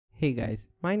Hey guys,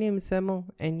 my name is Emil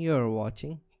and you're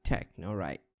watching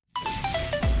TechnoRight.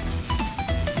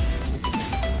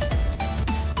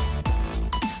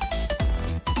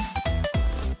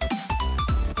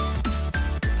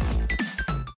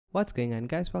 What's going on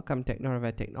guys, welcome to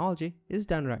TechnoRight. Technology is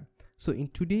done right. So in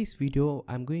today's video,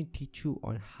 I'm going to teach you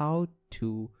on how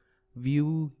to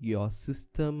view your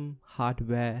system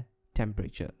hardware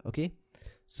temperature. Okay,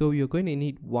 so you're going to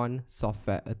need one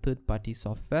software, a third-party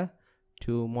software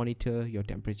to monitor your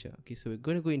temperature. Okay, so we're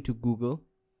going to go into Google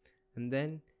and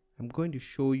then I'm going to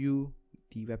show you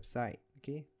the website.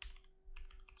 Okay,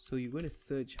 so you're going to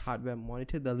search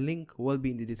HWMonitor. The link will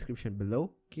be in the description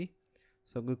below. Okay,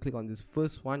 so I'm going to click on this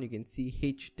first one. You can see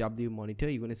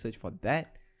HWMonitor. You're going to search for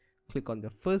that. Click on the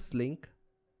first link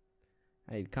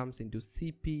and it comes into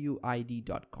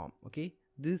cpuid.com. okay,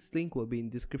 this link will be in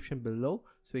description below,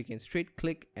 so you can straight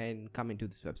click and come into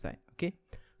this website. Okay,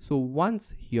 so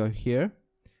once you're here,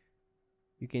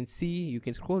 you can see, you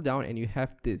can scroll down and you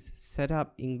have this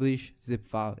setup English zip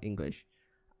file English.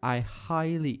 I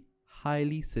highly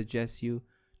suggest you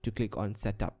to click on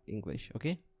setup English.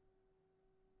 Okay,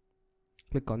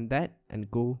 click on that and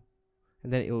go,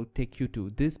 and then it will take you to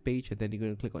this page, and then you're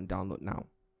going to click on download now.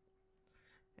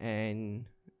 And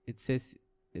it says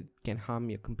it can harm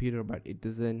your computer, but it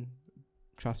doesn't.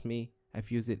 Trust me,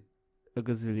 I've used it a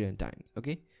gazillion times.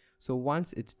 Okay, so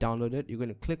once it's downloaded, you're going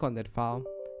to click on that file.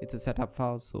 It's a setup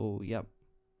file, so yep,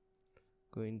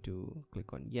 going to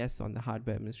click on yes on the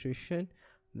hardware administration.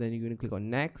 Then you're going to click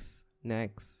on next.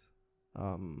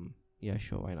 Yeah,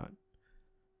 sure, why not,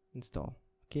 install.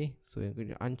 Okay, so you're going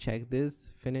to uncheck this,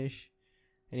 finish,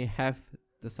 and you have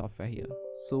the software here.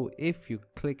 So if you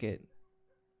click it,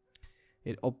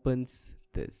 it opens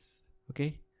this.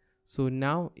 Okay, so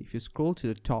now if you scroll to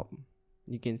the top,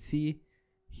 you can see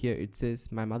here it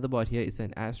says my motherboard here is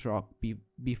an ASRock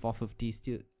B450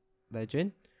 Steel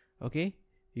Legend. Okay,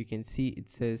 you can see it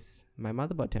says my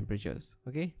motherboard temperatures.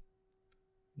 Okay,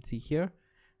 let's see here,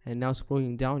 and now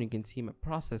scrolling down, you can see my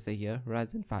processor here,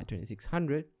 Ryzen 5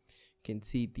 2600. You can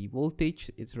see the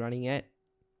voltage it's running at,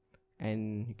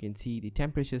 and you can see the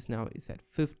temperatures now is at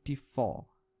 54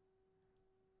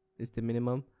 is the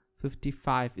minimum,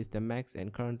 55 is the max,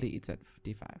 and currently it's at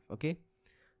 55. Okay,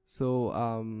 so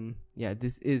yeah,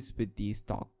 this is with the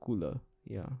stock cooler.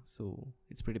 Yeah, so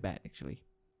it's pretty bad actually.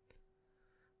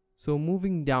 So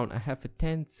moving down, I have a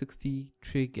 1060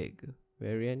 3GB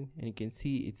variant, and you can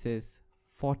see it says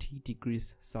 40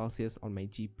 degrees Celsius on my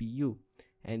GPU,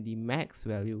 and the max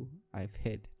value I've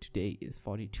hit today is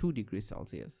 42 degrees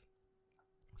Celsius.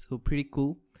 So pretty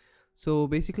cool. So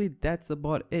basically that's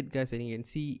about it guys, and you can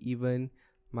see even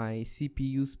my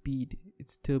CPU speed,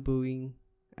 it's turboing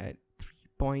at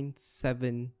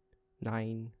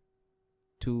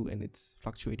 3.792 and it's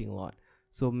fluctuating a lot.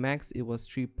 So max it was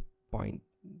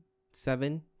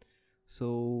 3.7,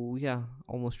 so yeah,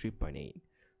 almost 3.8.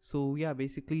 so yeah,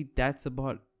 basically that's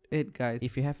about it guys.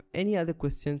 If you have any other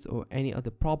questions or any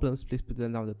other problems, please put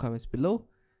them down in the comments below,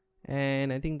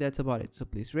 and I think that's about it. So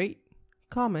please rate,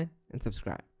 comment and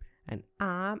subscribe, and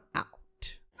I'm out.